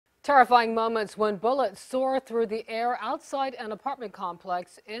Terrifying moments when bullets soar through the air outside an apartment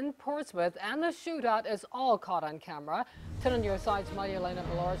complex in Portsmouth, and the shootout is all caught on camera. 10 on your side's Marielena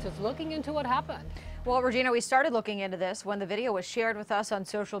Balouris is looking into what happened. Well, Regina, we started looking into this when the video was shared with us on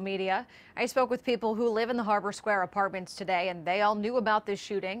social media. I spoke with people who live in the Harbor Square apartments today, and they all knew about this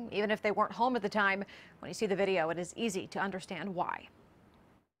shooting, even if they weren't home at the time. When you see the video, it is easy to understand why.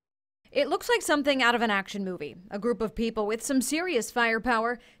 It looks like something out of an action movie. A group of people with some serious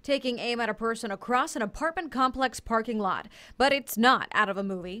firepower taking aim at a person across an apartment complex parking lot. But it's not out of a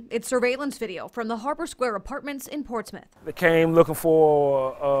movie. It's surveillance video from the Harbor Square apartments in Portsmouth. They came looking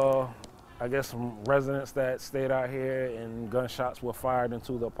for, I guess, some residents that stayed out here, and gunshots were fired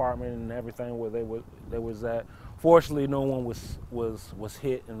into the apartment and everything where they was at. Fortunately, no one was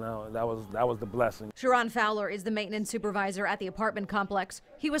hit, and that was the blessing. Sharon Fowler is the maintenance supervisor at the apartment complex.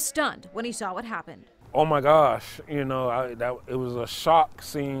 He was stunned when he saw what happened. Oh my gosh, you know, it was a shock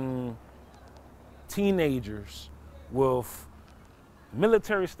seeing teenagers with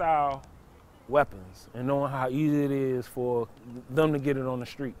military-style weapons and knowing how easy it is for them to get it on the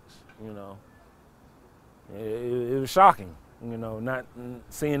streets. You know, it was shocking. You know, not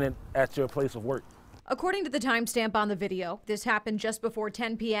seeing it at your place of work. According to the timestamp on the video, this happened just before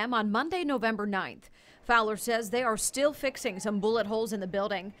 10 p.m. on Monday, November 9th. Fowler says they are still fixing some bullet holes in the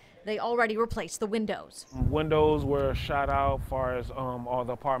building. They already replaced the windows. Windows were shot out as far as all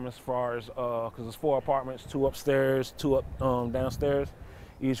the apartments, because there's 4 apartments, 2 upstairs, 2 up downstairs.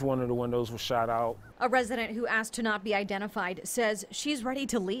 Each one of the windows was shot out. A resident who asked to not be identified says she's ready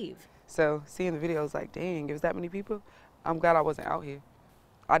to leave. So seeing the video, was like, dang, it was that many people? I'm glad I wasn't out here.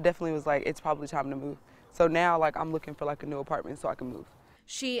 I definitely was like, it's probably time to move. So now, like, I'm looking for like a new apartment so I can move.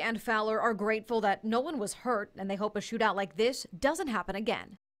 She and Fowler are grateful that no one was hurt, and they hope a shootout like this doesn't happen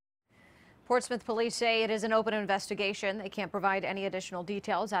again. Portsmouth police say it is an open investigation. They can't provide any additional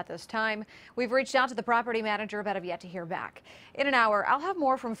details at this time. We've reached out to the property manager, but have yet to hear back. In an hour, I'll have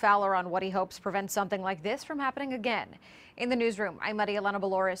more from Fowler on what he hopes prevents something like this from happening again. In the newsroom, I'm Marielena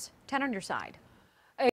Balouris, 10 on your side.